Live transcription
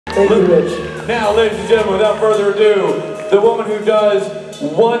Thank you, Rich. Now, ladies and gentlemen, without further ado, the woman who does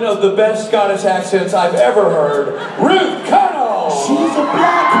one of the best Scottish accents I've ever heard, Ruth Connell! She's a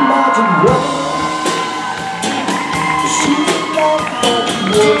black magic woman. She's a black magic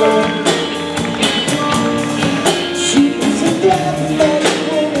woman. She's a black magic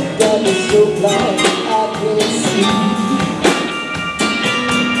woman that is so blind I can't see.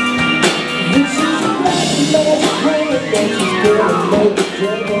 This is a black magic woman that she's gonna make the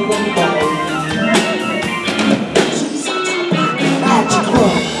devil alive. She's such a black magic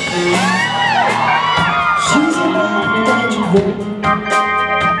woman. She's a black magic woman. She's a black magic woman.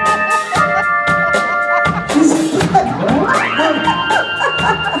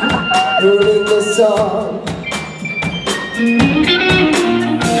 Ruling the song. She's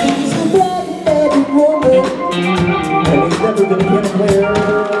a black magic woman. And he's never been anywhere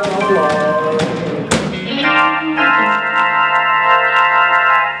alone.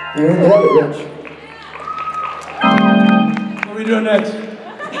 You ain't got it, Rich. What are we doing next?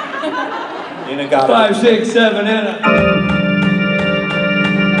 Nina got 5, 6, 7, Anna.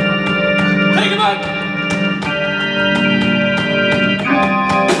 Take him out!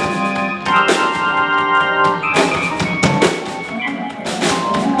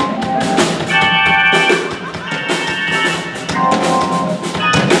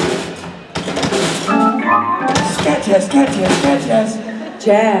 Sketches.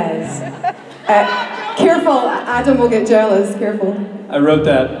 Jazz. Careful, Adam will get jealous, careful. I wrote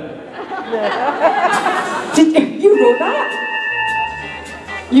that. You wrote that?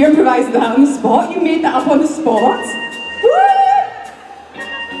 You improvised that on the spot? You made that up on the spot? What?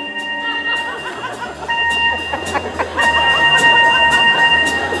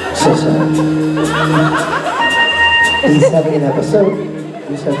 So sorry. He's having an episode. You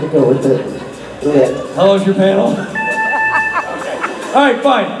just have to go with it. How's your panel? Alright,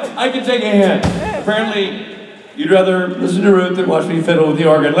 fine. I can take a hint. Apparently, you'd rather listen to Ruth than watch me fiddle with the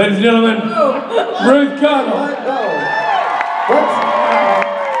organ. Ladies and gentlemen, Ruth Connell.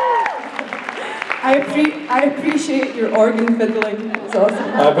 I appreciate your organ fiddling. It's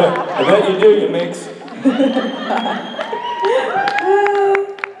awesome. I bet you do, you mix.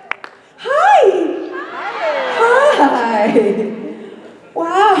 Hi!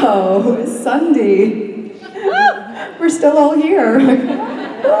 Wow, it's Sunday. We're still all here.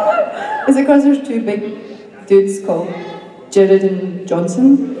 Is it because there's two big dudes called Jared and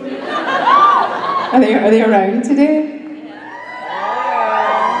Johnson? Are they around today?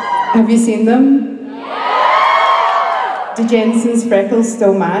 Have you seen them? Do Jensen's freckles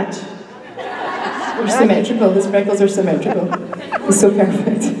still match? They're symmetrical. His freckles are symmetrical. It's so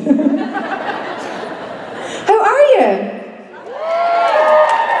perfect. How are you?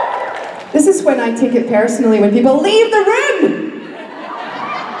 This is when I take it personally when people leave the room.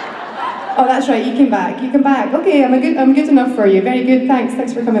 Oh, that's right. You came back. You came back. Okay, I'm good enough for you. Very good. Thanks.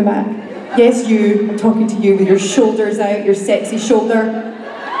 Thanks for coming back. Yes, you. I'm talking to you with your shoulders out, your sexy shoulder.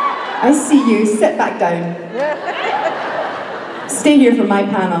 I see you. Sit back down. Stay here for my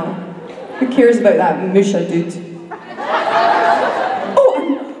panel. Who cares about that Musha dude?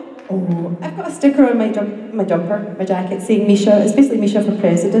 Oh, I've got a sticker on my jumper, my jacket, saying Misha. It's basically Misha for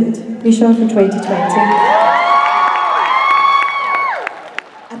President. Misha for 2020.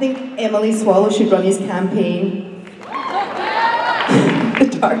 I think Emily Swallow should run his campaign.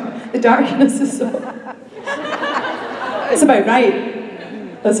 The darkness is so... It's about right.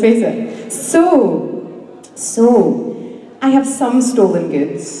 Let's face it. So, I have some stolen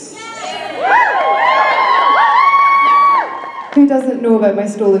goods. Who doesn't know about my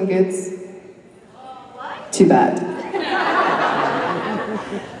stolen goods? Too bad.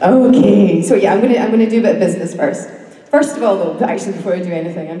 Okay, so yeah, I'm gonna do a bit of business first. First of all though, actually before I do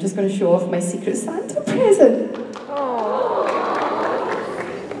anything, I'm just gonna show off my Secret Santa present.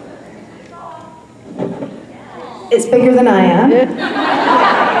 It's bigger than I am.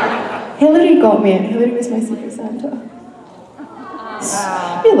 Hillary got me it. Hillary was my Secret Santa. It's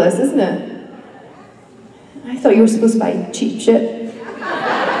fabulous, isn't it? I thought you were supposed to buy cheap shit.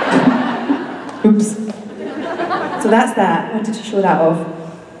 Oops. So that's that. I wanted to show that off.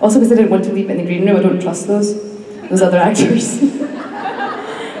 Also because I didn't want to leave it in the green room. I don't trust those other actors.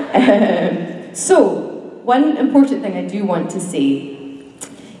 So, one important thing I do want to say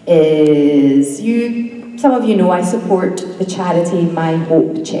is some of you know I support the charity My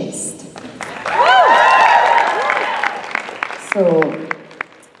Hope Chest. So,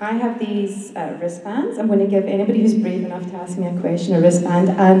 I have these wristbands. I'm going to give anybody who's brave enough to ask me a question a wristband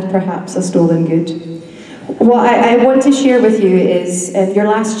and perhaps a stolen good. What I want to share with you is your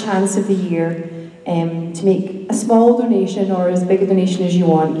last chance of the year to make a small donation or as big a donation as you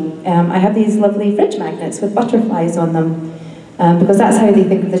want, I have these lovely fridge magnets with butterflies on them, because that's how they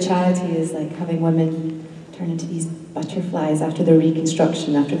think of the charity, is like having women turn into these butterflies after their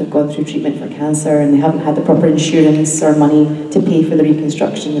reconstruction, after they've gone through treatment for cancer and they haven't had the proper insurance or money to pay for the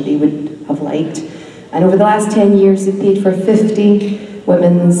reconstruction that they would have liked. And over the last 10 years, they've paid for 50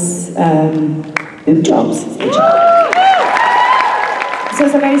 women's boob jobs. So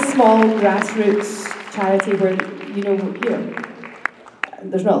it's a very small grassroots charity where,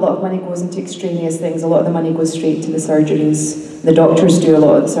 there's not a lot of money goes into extraneous things. A lot of the money goes straight to the surgeries. The doctors do a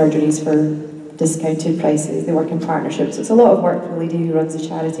lot of the surgeries for discounted prices. They work in partnerships. It's a lot of work for the lady who runs the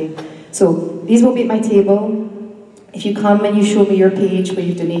charity. So these will be at my table. If you come and you show me your page where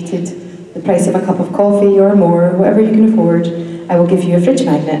you've donated the price of a cup of coffee or more, whatever you can afford, I will give you a fridge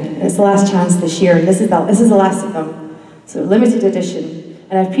magnet. And it's the last chance this year, and this is the last of them. So limited edition.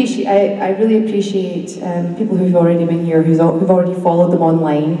 And I really appreciate people who've already been here, who've already followed them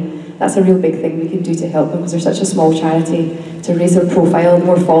online. That's a real big thing we can do to help them, because they're such a small charity. To raise their profile, the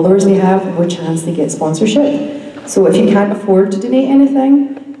more followers they have, the more chance they get sponsorship. So if you can't afford to donate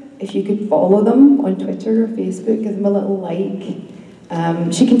anything, if you could follow them on Twitter or Facebook, give them a little like.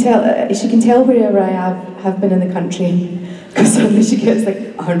 She can tell wherever I have been in the country, because suddenly she gets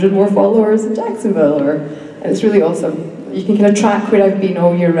like 100 more followers in Jacksonville, and it's really awesome. You can kind of track where I've been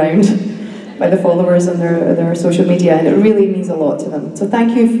all year round by the followers on their social media, and it really means a lot to them. So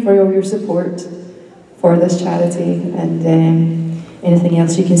thank you for all your support for this charity, and anything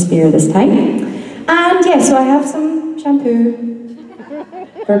else you can spare this time. And yeah, so I have some shampoo,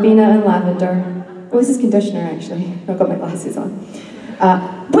 verbena and lavender. Oh, this is conditioner actually. I've got my glasses on.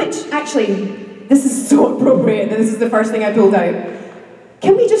 Which, actually, this is so appropriate that this is the first thing I pulled out.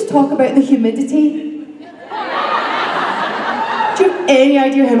 Can we just talk about the humidity? Do you have any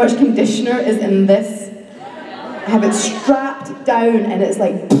idea how much conditioner is in this? I have it strapped down and it's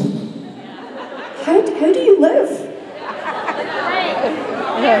like, how do you live?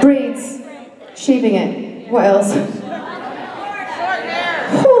 Braids, shaving it, what else?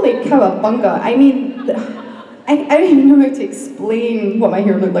 Holy cowabunga, I mean, I don't even know how to explain what my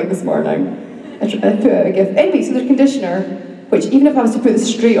hair looked like this morning. I put out a gift. Anyway, so there's conditioner, which even if I was to put this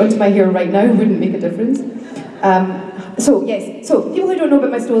straight onto my hair right now, wouldn't make a difference. So yes, so people who don't know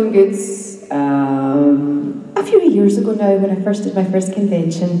about my stolen goods, a few years ago now, when I first did my first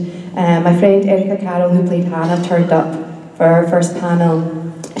convention, my friend Erica Carroll, who played Hannah, turned up for our first panel.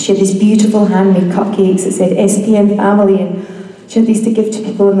 She had these beautiful handmade cupcakes that said SPM family, and she had these to give to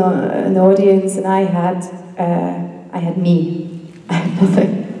people in the audience, and I had me. I had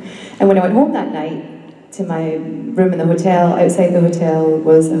nothing. And when I went home that night to my room in the hotel, outside the hotel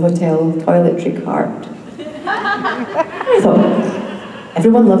was a hotel toiletry cart. I thought,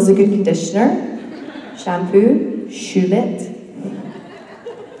 everyone loves a good conditioner, shampoo, shoe mitt.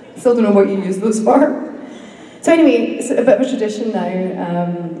 Still don't know what you use those for. So anyway, it's a bit of a tradition now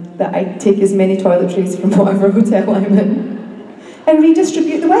that I take as many toiletries from whatever hotel I'm in and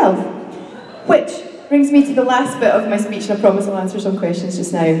redistribute the wealth. Which brings me to the last bit of my speech, and I promise I'll answer some questions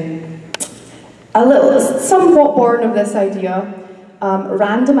just now. Somewhat born of this idea,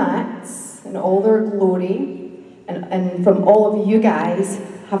 random acts in all their glory, and from all of you guys,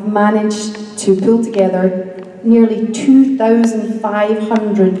 have managed to pull together nearly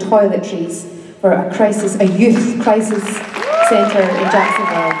 2,500 toiletries for a youth crisis centre in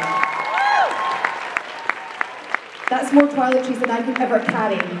Jacksonville. That's more toiletries than I could ever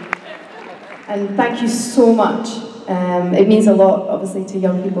carry. And thank you so much. It means a lot, obviously, to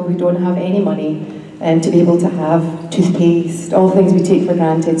young people who don't have any money, to be able to have toothpaste, all the things we take for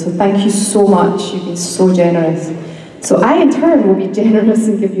granted. So thank you so much. You've been so generous. So I, in turn, will be generous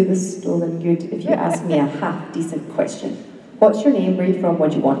and give you this stolen good if you ask me a half-decent question. What's your name? Where are you from?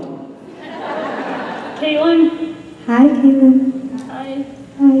 What do you want? Caitlin. Hi, Caitlin. Hi.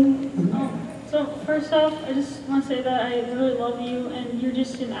 Hi. So first off, I just want to say that I really love you, and you're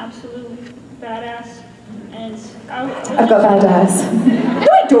just an absolute badass. And I've got bad ass. No,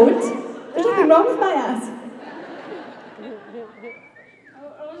 I don't. There's nothing wrong with my ass. I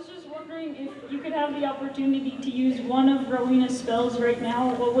was just wondering if you could have the opportunity to use one of Rowena's spells right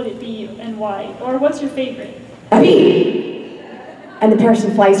now, what would it be and why? Or what's your favorite? A bee. And the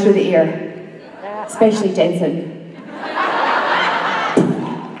person flies through the air. Especially Jensen.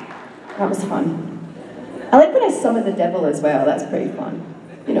 That was fun. I like when I summon the devil as well, that's pretty fun.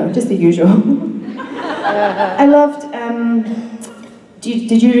 You know, just the usual. I loved,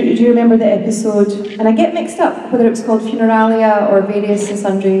 did you remember the episode, and I get mixed up whether it was called Funeralia or Various and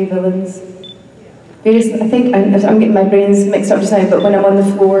Sundry Villains. I think I'm getting my brains mixed up just now, but when I'm on the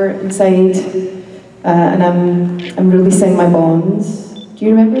floor inside and I'm releasing my bonds. Do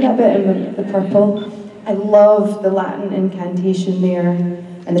you remember that bit in the purple? I love the Latin incantation there,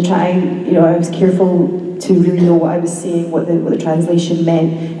 and I was careful to really know what I was saying, what the translation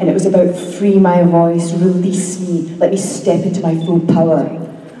meant, and it was about free my voice, release me, let me step into my full power.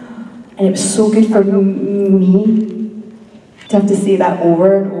 And it was so good for me to have to say that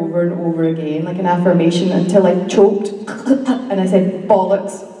over and over and over again, like an affirmation, until I choked, and I said,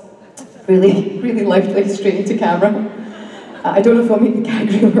 bollocks, really, really loudly, straight into camera. I don't know if I'll make the gag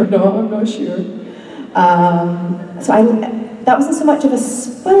reel or not, I'm not sure. That wasn't so much of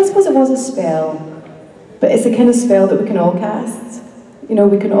well, I suppose it was a spell, but it's the kind of spell that we can all cast. You know,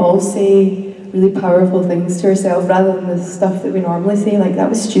 we can all say really powerful things to ourselves rather than the stuff that we normally say, like, that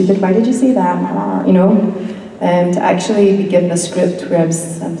was stupid, why did you say that, you know? To actually be given a script where I'm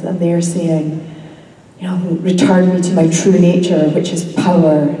there saying, you know, return me to my true nature, which is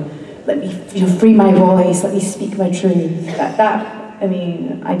power. Let me, free my voice, let me speak my truth. I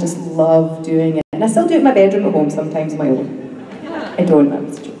mean, I just love doing it. And I still do it in my bedroom at home sometimes on my own. I don't, that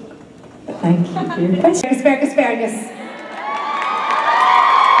was a joke. But thank you for your question. Asparagus.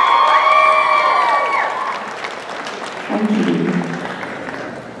 Thank you.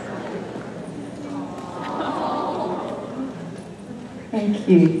 Thank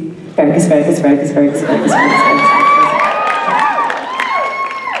you. Asparagus. Winchester.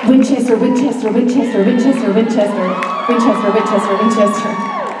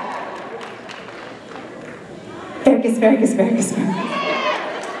 Fergus.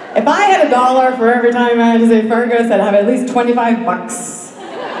 If I had $1 for every time I had to say Fergus, I'd have at least 25 bucks.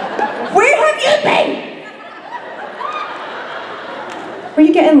 Where have you been? Were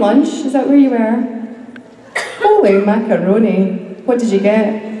you getting lunch? Is that where you were? Holy macaroni. What did you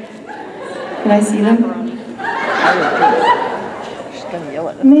get? Can I see them?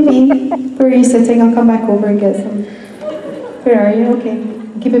 Maybe. Where are you sitting? I'll come back over and get some. Where are you? Okay.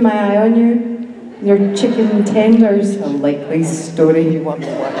 I'm keeping my eye on you. Your chicken tenders. A likely story. You want to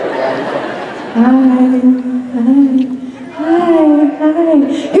watch it? Hi.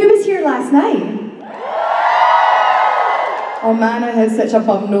 Who was here last night? Oh man, I had such a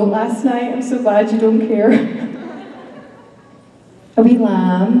bum note last night. I'm so glad you don't care. A wee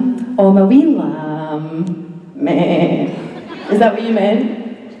lamb. Oh, my wee lamb. Meh. Is that what you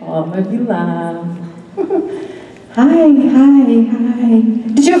meant? Oh, my wee lamb. Hi.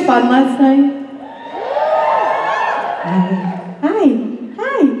 Did you have fun last night? Hi.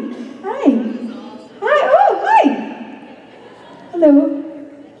 Oh, hi. Hello.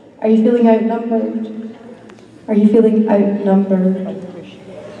 Are you feeling outnumbered?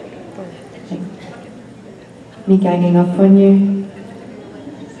 Me ganging up on you.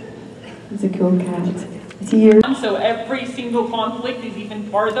 He's a cool cat. Is he your... So every single conflict is even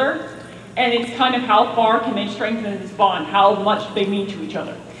farther, and it's kind of how far can they strengthen this bond, how much they mean to each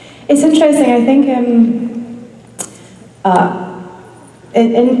other. It's interesting, I think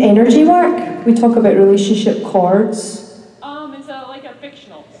in energy work, we talk about relationship chords. It's like a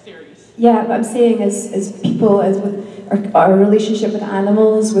fictional series. Yeah, but I'm saying as people, as with our relationship with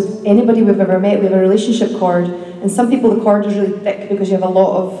animals, with anybody we've ever met, we have a relationship chord, and some people the chord is really thick because you have a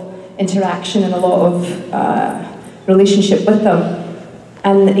lot of interaction and a lot of relationship with them,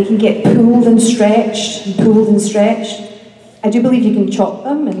 and it can get pulled and stretched. I do believe you can chop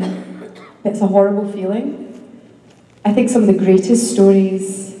them, and it's a horrible feeling. I think some of the greatest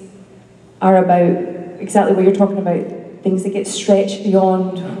stories are about exactly what you're talking about, things that get stretched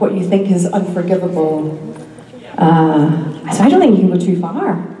beyond what you think is unforgivable. So I don't think you can go too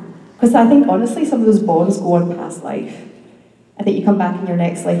far, because I think honestly some of those bonds go on past life. I think you come back in your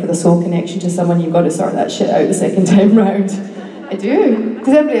next life with a soul connection to someone, you've got to sort that shit out the second time round. I do. Does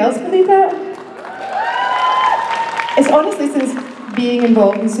everybody else believe that? It's honestly since being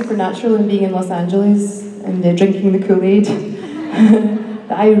involved in Supernatural and being in Los Angeles and drinking the Kool-Aid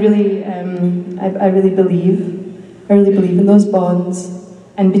that I really believe in those bonds,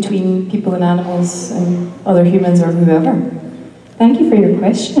 and between people and animals and other humans or whoever. Thank you for your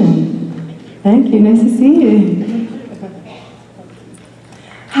question. Thank you, nice to see you.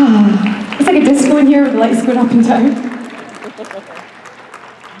 It's like a disco in here with the lights going up and down.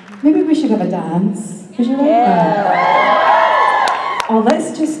 Maybe we should have a dance. Would you like that? Oh,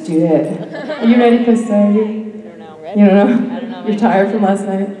 let's just do it. Are you ready, Krista? You don't know? You're tired from last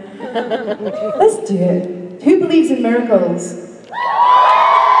night? Let's do it. Who believes in miracles?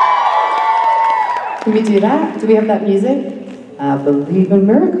 Can we do that? Do we have that music? I believe in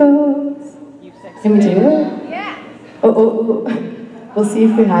miracles. Can we do it? Yeah. Oh. We'll see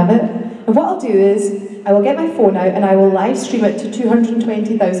if we have it. And what I'll do is, I will get my phone out and I will live stream it to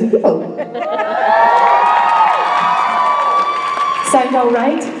 220,000 people. Sound all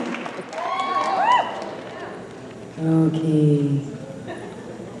right? Okay.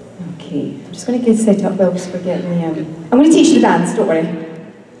 Okay, I'm just going to get set up whilst we're getting the... I'm going to teach you the dance, don't worry.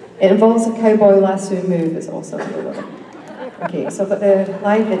 It involves a cowboy lasso move, it's also a little. Okay, so I've got the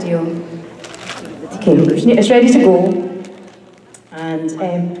live video. Okay, it's ready to go. And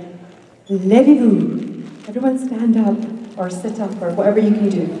levez-vous. Everyone stand up or sit up or whatever you can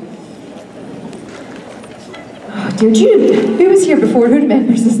do. Oh, dear Jude, who was here before? Who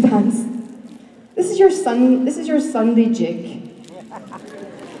remembers this dance? This is your Sunday jig.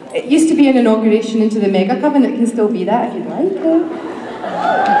 It used to be an inauguration into the Mega Coven. It can still be that if you'd like.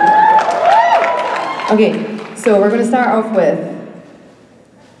 Okay, so we're going to start off with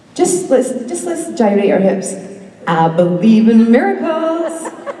let's gyrate our hips. I believe in miracles.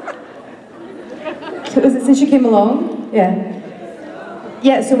 Was it Since You Came Along? Yeah.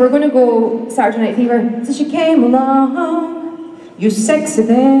 Yeah, so we're going to go Saturday Night Fever. Since you came along, you sexy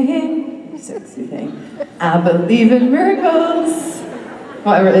thing. Sexy thing. I believe in miracles.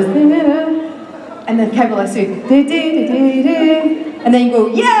 Whatever it is. And then Kevin will say, and then you go,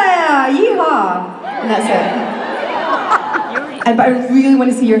 yeah, yeehaw. And that's it. But I really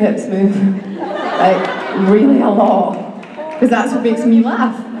want to see your hips move. Like, really a lot. Because that's what makes me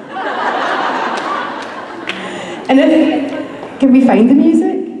laugh. And then, can we find the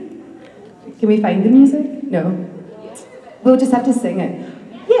music? Can we find the music? No. We'll just have to sing it.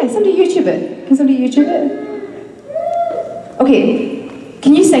 Yeah, somebody YouTube it. Can somebody YouTube it? Okay,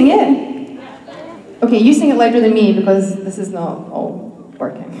 can you sing it? Okay, you sing it louder than me because this is not all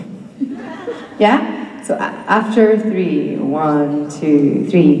working. Yeah? So after 3, 1, 2,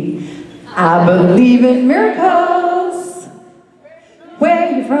 3. I believe in miracles.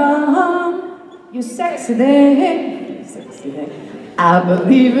 Where you from? You sexy thing. Sexy thing. I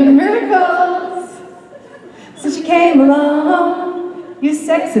believe in miracles. Since you came along, you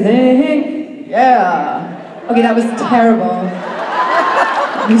sexy thing. Yeah. Okay, that was terrible.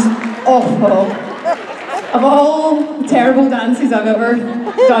 It was awful. Of all the terrible dances I've ever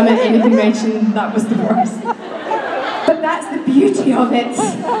done at any convention, that was the worst. But that's the beauty of it.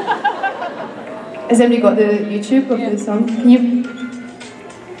 Has anybody got the YouTube of the song? Can you?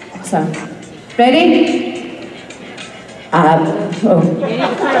 Awesome. Ready?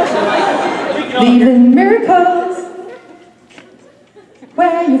 Believe in miracles.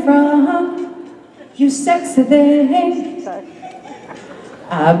 Where you from? You sexy thing.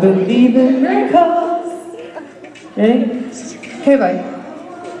 I believe in miracles. Ready? Okay, bye.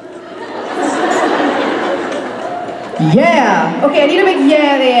 Yeah! Okay, I need a big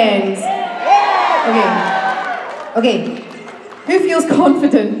yeah at the end. Okay. Okay. Who feels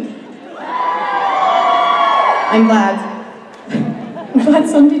confident? I'm glad. I'm glad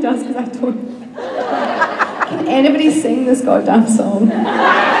somebody does, because I don't. Can anybody sing this goddamn song?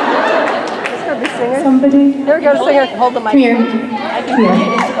 Somebody? There we go, singer. Hold the mic. Come here. Come here.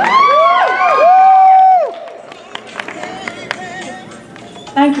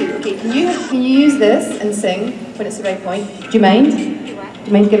 Thank you. Okay, can you use this and sing when it's the right point? Do you mind? Do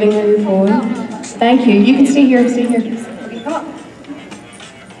you mind giving her your phone? Thank you. You can stay here. Stay here. Okay, come on.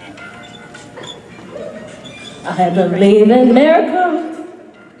 I believe in miracles. We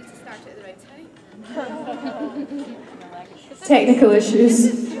need to start it at the right time. Technical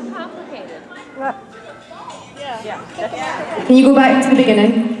issues. Can you go back to the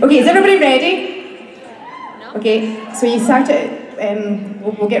beginning? Okay, is everybody ready? Okay, so you start it.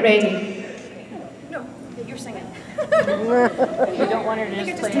 We'll get ready. No, you're singing. You don't want her to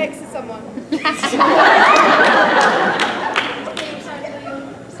just play. Text someone. It's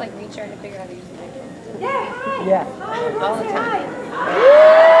like me trying to figure out how to use the microphone. Yeah. Yeah. All the time.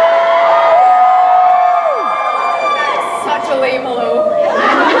 That's such a lame hello.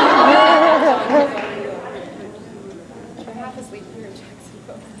 Half asleep here in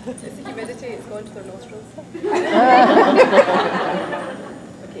Jacksonville. It's the humidity, it's going to their nostrils.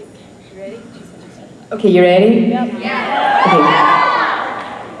 Okay, you ready? Okay, you ready? Yep. Yeah. Okay.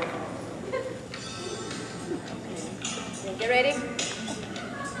 Get ready?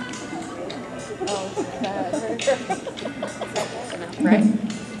 Right?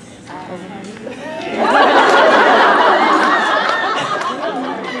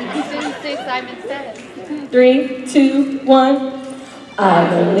 3, 2, 1. I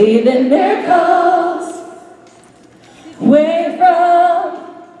believe in miracles. Where from,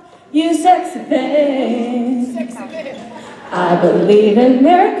 you sexy thing. I believe in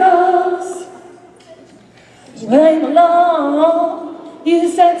miracles. Where along, you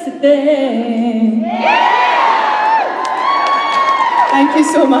sexy thing. Thank you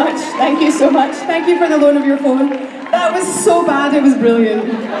so much. Thank you so much. Thank you for the loan of your phone. That was so bad, it was brilliant.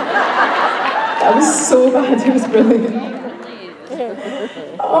 That was so bad, it was brilliant.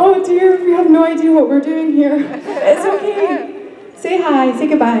 Oh dear, we have no idea what we're doing here. It's okay. Say hi, say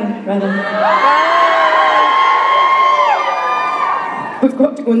goodbye, rather. We've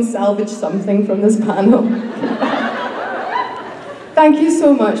got to go and salvage something from this panel. Thank you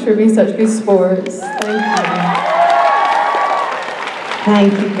so much for being such good sports. Thank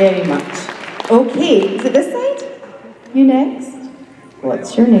you. Thank you very much. Okay, is it this side? You next?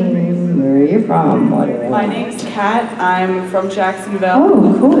 What's your name? Where are you from? My name's Kat. I'm from Jacksonville.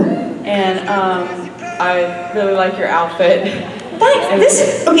 Oh, cool. And I really like your outfit.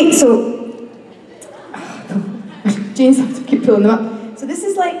 Thanks. Okay, so Jane's have to keep pulling them up. So this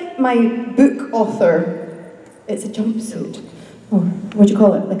is like my book author. It's a jumpsuit. Or what do you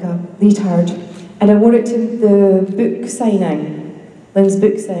call it? Like a leotard. And I wore it to the book signing, Lynn's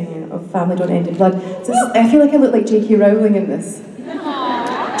book signing of Family Don't End in Blood. So I feel like I look like J.K. Rowling in this.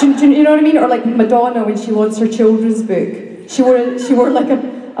 Do you know what I mean? Or like Madonna when she launched her children's book. She wore like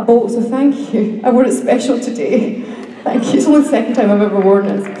a bolt, so thank you. I wore it special today. Thank you. It's only the second time I've ever worn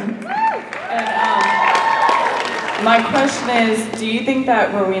it. My question is, do you think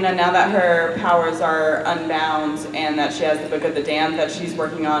that Rowena, now that her powers are unbound and that she has the Book of the Damned, that she's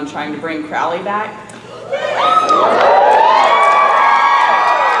working on trying to bring Crowley back?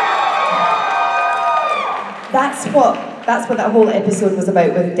 That's what that whole episode was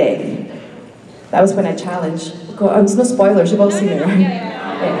about with death. That was when I challenged. God, there's no spoilers, you've all seen it, right?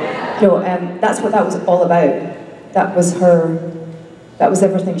 Yeah. No, that's what that was all about. That was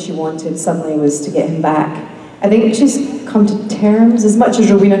everything she wanted suddenly, was to get him back. I think she's come to terms, as much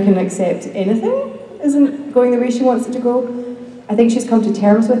as Rowena can accept anything isn't going the way she wants it to go. I think she's come to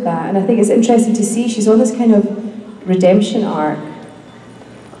terms with that, and I think it's interesting to see she's on this kind of redemption arc,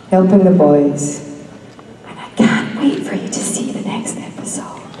 helping the boys. And I can't wait for you to see the next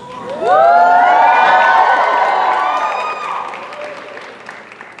episode.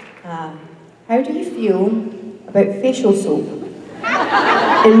 How do you feel about facial soap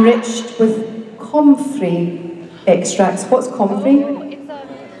enriched with comfrey extracts? What's comfrey?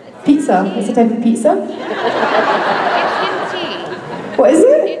 It's pizza. It's a type of pizza. It's in tea. What is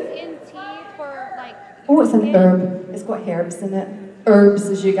it? It's in tea for like. Oh, it's an herb. It's got herbs in it. Herbs,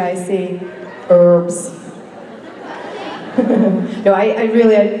 as you guys say. Herbs. No, I'm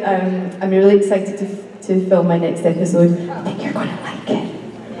really excited to film my next episode. I think you're gonna like it.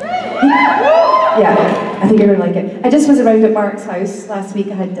 Yeah, I think you're gonna like it. I just was around at Mark's house last week.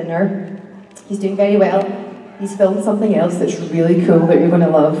 I had dinner. He's doing very well. He's filmed something else that's really cool that you're gonna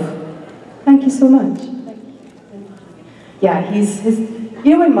love. Thank you so much. Yeah,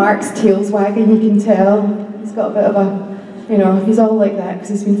 you know when Mark's tail's wagging, you can tell he's got a bit of a, he's all like that because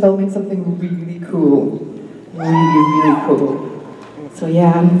he's been filming something really cool. Really cool. So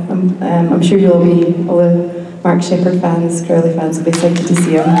yeah, I'm sure all the Mark Shepherd fans, Crowley fans will be excited to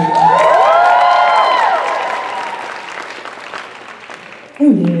see him.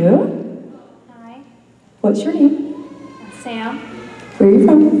 Hello. Hi. What's your name? Sam. Where are you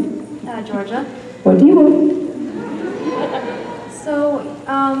from? Georgia. What do you want? So,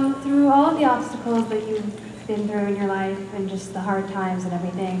 through all of the obstacles that you've been through in your life and just the hard times and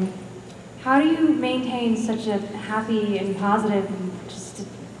everything, how do you maintain such a happy and positive and just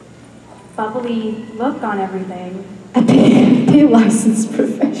bubbly look on everything? I pay licensed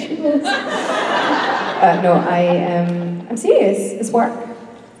professionals. No, I'm serious. It's work.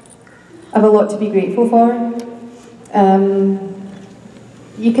 I have a lot to be grateful for.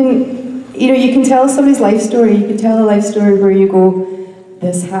 You can tell somebody's life story. You can tell a life story where you go,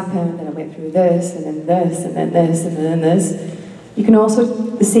 this happened, and I went through this, and then this, and then this, and then this. You can also,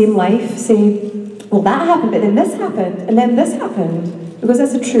 the same life, say, well, that happened, but then this happened, and then this happened. Because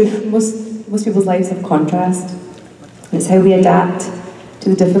that's the truth. Most people's lives have contrast. And it's how we adapt to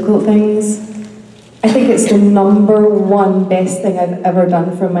the difficult things. I think it's the number one best thing I've ever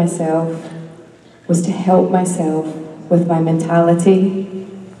done for myself was to help myself with my mentality.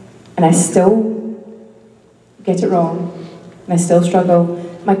 And I still get it wrong. And I still struggle.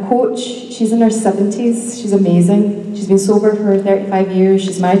 My coach, she's in her 70s. She's amazing. She's been sober for 35 years.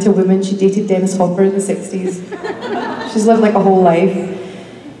 She's married to a woman. She dated Dennis Hopper in the 60s. She's lived like a whole life.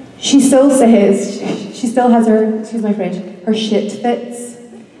 She still says, she still has her, excuse my French, her shit fits.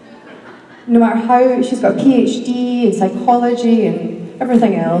 No matter how, she's got a PhD in psychology and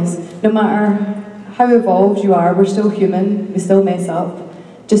everything else. No matter how evolved you are, we're still human. We still mess up.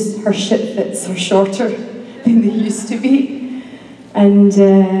 Just her shit fits are shorter than they used to be. And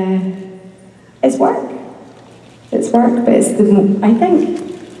it's work. It's work, but it's I think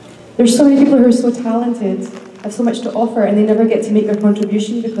there's so many people who are so talented have so much to offer, and they never get to make their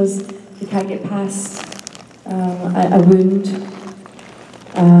contribution because they can't get past a wound.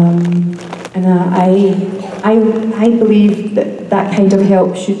 And I believe that that kind of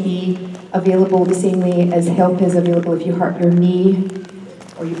help should be available the same way as help is available if you hurt your knee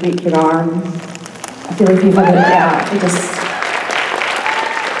or you break your arm. I feel like you've had it, yeah, it just...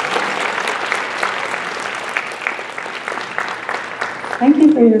 Thank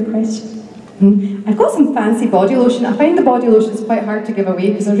you for your question. I've got some fancy body lotion. I find the body lotions quite hard to give away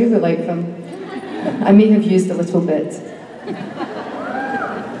because I really like them. I may have used a little bit.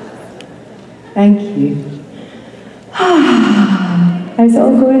 Thank you. How's it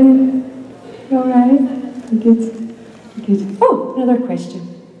all going? You alright? Good. Good. Oh, another question.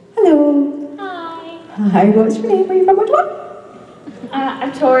 Hello. Hi. Hi, what's your name? Where are you from? Which one?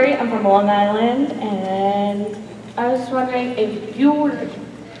 I'm Tori. I'm from Long Island, and I was just wondering if you were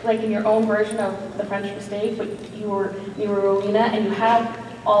like in your own version of the French mistake, but you were Rowena and you had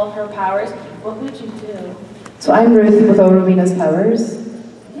all of her powers, what would you do? So I'm Ruth with all Rowena's powers.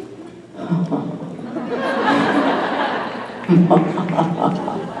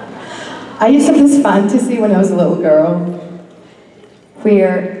 I used to have this fantasy when I was a little girl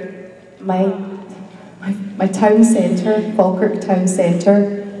where my town centre, Falkirk town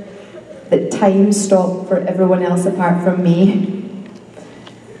centre, that time stopped for everyone else apart from me.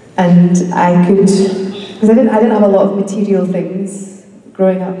 And I could, because I didn't have a lot of material things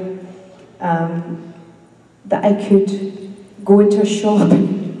growing up, that I could go into a shop,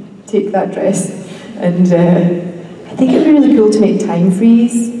 take that dress, and I think it would be really cool to make time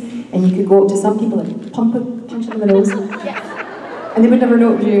freeze, and you could go up to some people and punch them in the nose, and they would never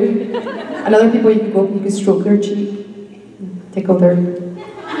know it was you. And other people you could go up and you could stroke their cheek, tickle their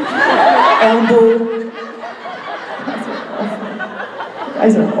elbow. You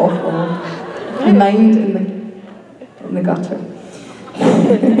guys are awful. Mind in the gutter.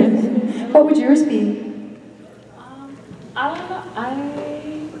 What would yours be? I don't know.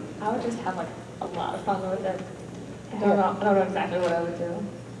 I would just have like a lot of fun with it. I don't know exactly what I would do.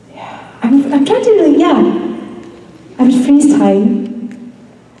 Yeah. I'm trying to really, yeah. I would freeze time.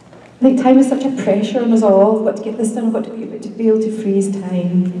 Like time is such a pressure on us all. I've got to get this done, I've got to be able to freeze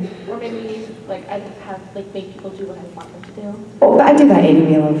time. Or maybe like I'd have like make people do what I want them to do. Oh, but I do that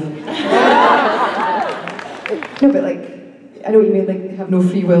anyway, love. No, but like, I know what you mean, like they have no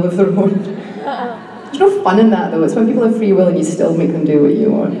free will of their own. There's no fun in that though. It's when people have free will and you still make them do what you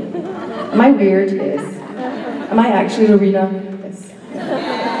want. Am I weird? Yes. Am I actually Rowena? Yes.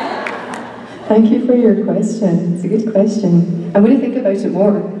 Thank you for your question. It's a good question. I'm going to think about it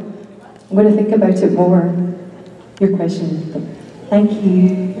more. I'm going to think about it more. Your question. Thank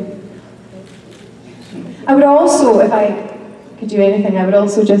you. I would also, if I could do anything, I would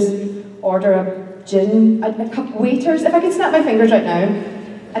also just order a gin, a couple waiters. If I could snap my fingers right now,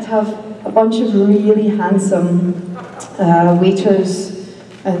 I'd have a bunch of really handsome waiters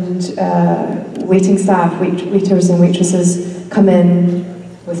and waiting staff, waiters and waitresses come in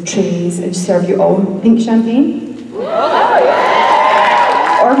with trays and serve you all pink champagne.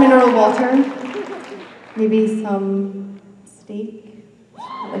 Or mineral water. Maybe some steak,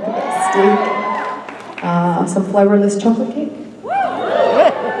 like a bit of steak. Some flourless chocolate cake.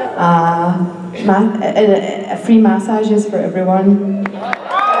 Free massages for everyone.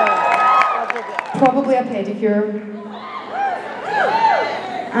 Probably a pedicure.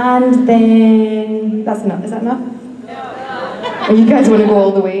 And then, that's enough, is that enough? Or you guys want to go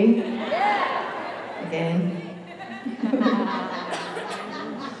all the way? Again.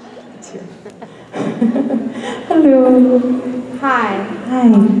 Hello. Hi. Hi.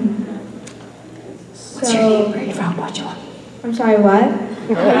 What's your name? Where are you from? What you want? I'm sorry, what?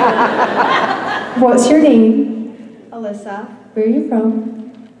 What's your name? Alyssa. Where are you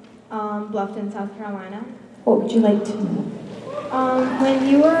from? Bluffton, South Carolina. What would you like to know? When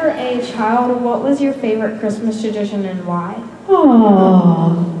you were a child, what was your favorite Christmas tradition and why?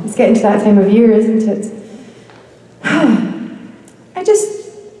 Oh, it's getting to that time of year, isn't it?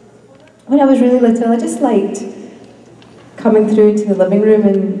 When I was really little, I just liked coming through into the living room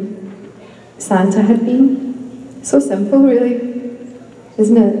and Santa had been. So simple, really,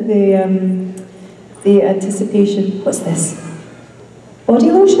 isn't it? The anticipation. What's this?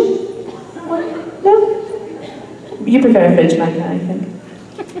 Body lotion? No? You prefer a fridge magnet, I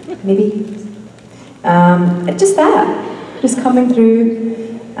think. Maybe. Just that. Just coming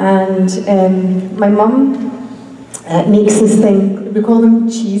through. And my mum makes this thing, we call them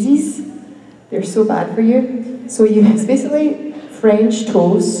cheesies. They're so bad for you. So it's basically French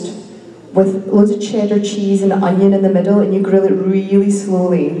toast with loads of cheddar cheese and onion in the middle, and you grill it really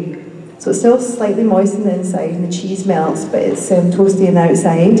slowly. So it's still slightly moist on the inside and the cheese melts, but it's toasty on the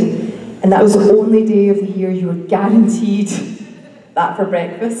outside. And that was the only day of the year you were guaranteed that for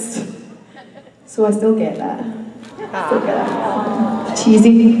breakfast. So I still get that. Still get that.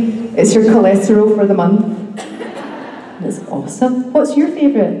 Cheesy. It's your cholesterol for the month. And it's awesome. What's your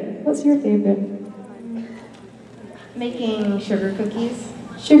favourite? What's your favourite? Making sugar cookies.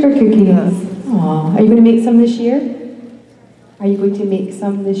 Sugar cookies. Aww. Are you going to make some this year? Are you going to make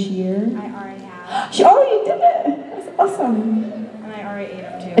some this year? I already have. She already did it! That's awesome. And I already ate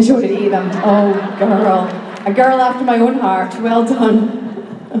them too. And she already ate them. Oh, girl. A girl after my own heart. Well done.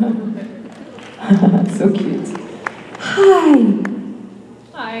 So cute. Hi.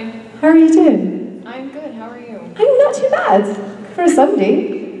 Hi. How are you doing? I'm good. How are you? I'm not too bad. For a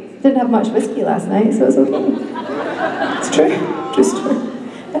Sunday. Didn't have much whiskey last night, so it's okay. It's true. True story.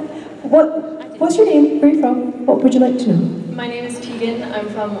 What's your name? Where are you from? What would you like to know? My name is Tegan. I'm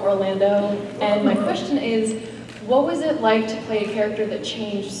from Orlando. And my question is, what was it like to play a character that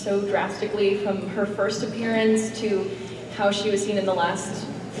changed so drastically from her first appearance to how she was seen in the last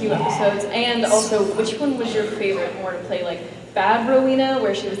few episodes? And also, which one was your favorite more to play? Like bad Rowena,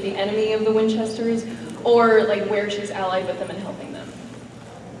 where she was the enemy of the Winchesters, or like where she was allied with them and helping them?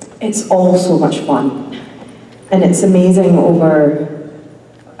 It's all so much fun. And it's amazing over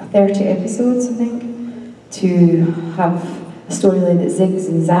 30 episodes, I think, to have a storyline that zigs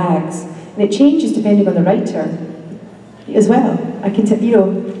and zags. And it changes depending on the writer as well. I can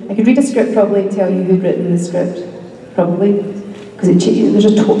I could read a script probably and tell you who'd written the script, probably. Because it changes,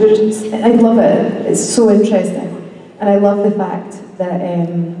 I love it. It's so interesting. And I love the fact that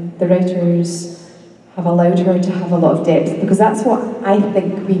the writers have allowed her to have a lot of depth, because that's what I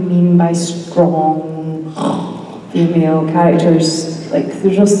think we mean by strong female characters. Like,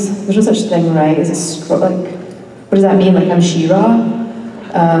 there's no such thing, right? It's like, what does that mean? Like, I'm She-Ra?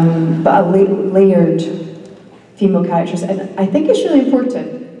 But a layered female characters, and I think it's really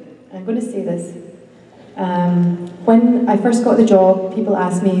important. I'm going to say this. When I first got the job, people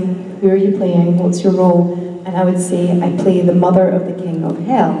asked me, who are you playing? What's your role? And I would say, I play the mother of the king of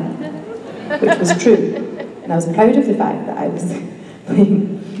hell, which was true. And I was proud of the fact that I was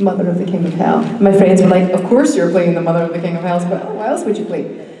playing Mother of the King of Hell. My friends were like, of course you're playing the Mother of the King of Hell. So, oh, what else would you play?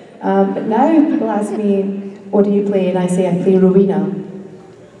 But now people ask me, what do you play? And I say, I play Rowena.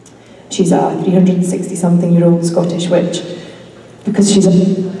 She's a 360-something-year-old Scottish witch. Because she's a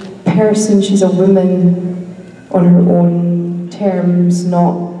person, she's a woman on her own terms,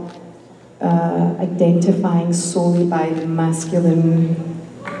 not identifying solely by the masculine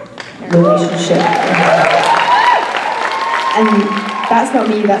relationship. And that's not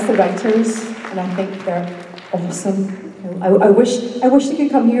me, that's the writers, and I think they're awesome. I wish they could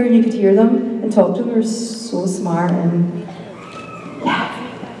come here and you could hear them and talk to them. They're so smart, and yeah.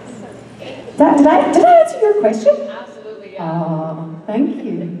 Did I answer your question? Absolutely, yeah. Oh, thank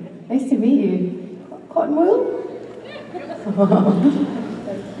you. Nice to meet you. Cotton wool?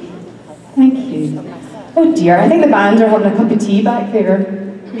 Thank you. Oh dear, I think the band are having a cup of tea back there.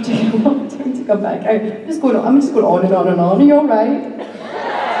 We're taking a long time to come back. I'm just going on and on and on. Are you alright?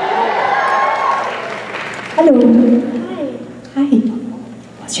 Hello. Hi. Hi.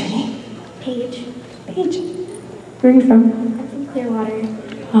 What's your name? Paige. Paige. Where are you from? I'm from Clearwater.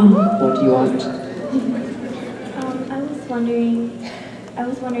 Oh, what do you want? I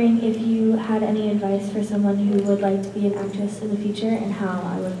was wondering if you had any advice for someone who would like to be an actress in the future, and how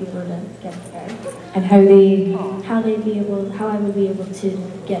I would be able to get there. And how I would be able to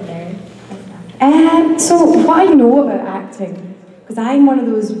get there as an actress. So what I know about acting, because I'm one of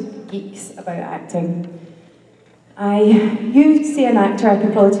those geeks about acting. You say an actor, I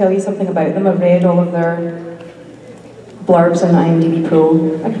can probably tell you something about them. I've read all of their blurbs on IMDb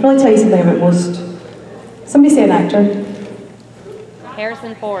Pro. I can probably tell you something about most. Somebody say an actor.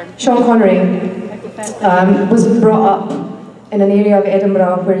 Harrison Ford. Sean Connery was brought up in an area of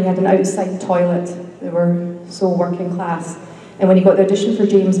Edinburgh where he had an outside toilet. They were so working class. And when he got the audition for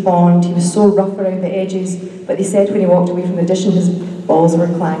James Bond, he was so rough around the edges, but they said when he walked away from the audition, his balls were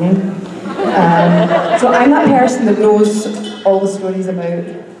clanging. So I'm that person that knows all the stories about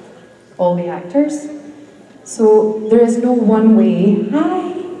all the actors. So there is no one way. Hi.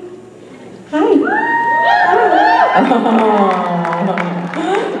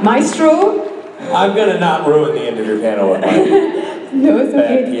 Maestro? I'm gonna not ruin the end of your panel with my No, it's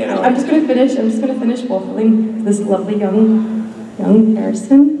okay. piano. I'm just gonna finish waffling this lovely young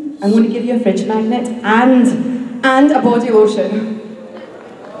person. I'm going to give you a fridge magnet and a body lotion.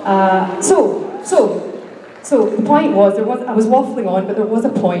 So the point was, I was waffling on, but there was a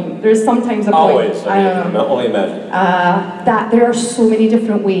point. There is sometimes a point. Always. I can only imagine. That there are so many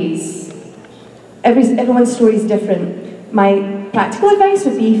different ways everyone's story is different. My practical advice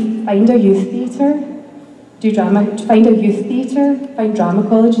would be find a youth theatre, do drama, find a youth theatre, find drama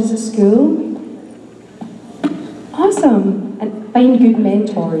colleges at school. Awesome, and find good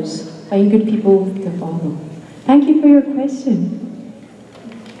mentors, find good people to follow. Thank you for your question.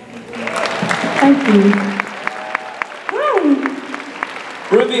 Thank you. Hi.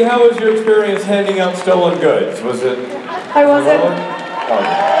 Ruthie, how was your experience handing out stolen goods? Was it? How was it?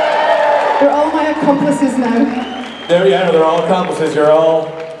 They're all my accomplices now. They're all accomplices. You're all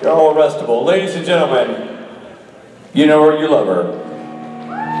arrestable. Ladies and gentlemen, you know her, you love her.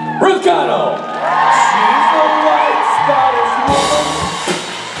 Ruth Connell! She's a white Scottish woman.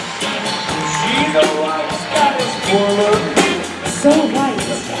 She's a white Scottish woman. So white.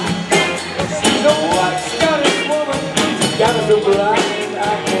 She's a white Scottish woman. She's got a so blind I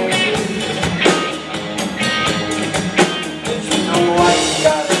can't see. And she's a white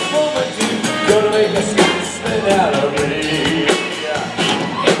Scottish woman too. Gonna make a Scotsman out of me.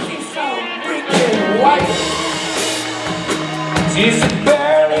 She's so freaking white. She's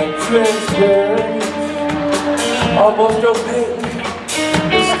barely transparent, almost opaque.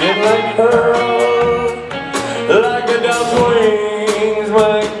 The skin like pearl, like a dove's wings.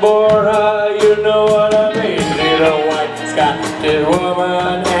 My boy, you know what I mean. She's a white Scottish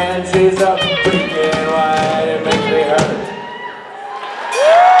woman, and she's a freaking white. It makes me hurt.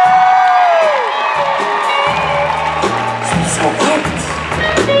 She's so white,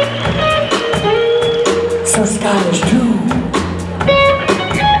 so Scottish too.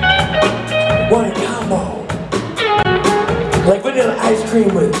 What a combo! Like vanilla ice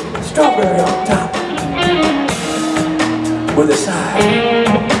cream with strawberry on top, with a side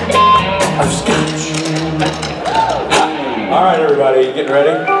of scotch. All right, everybody, you getting ready?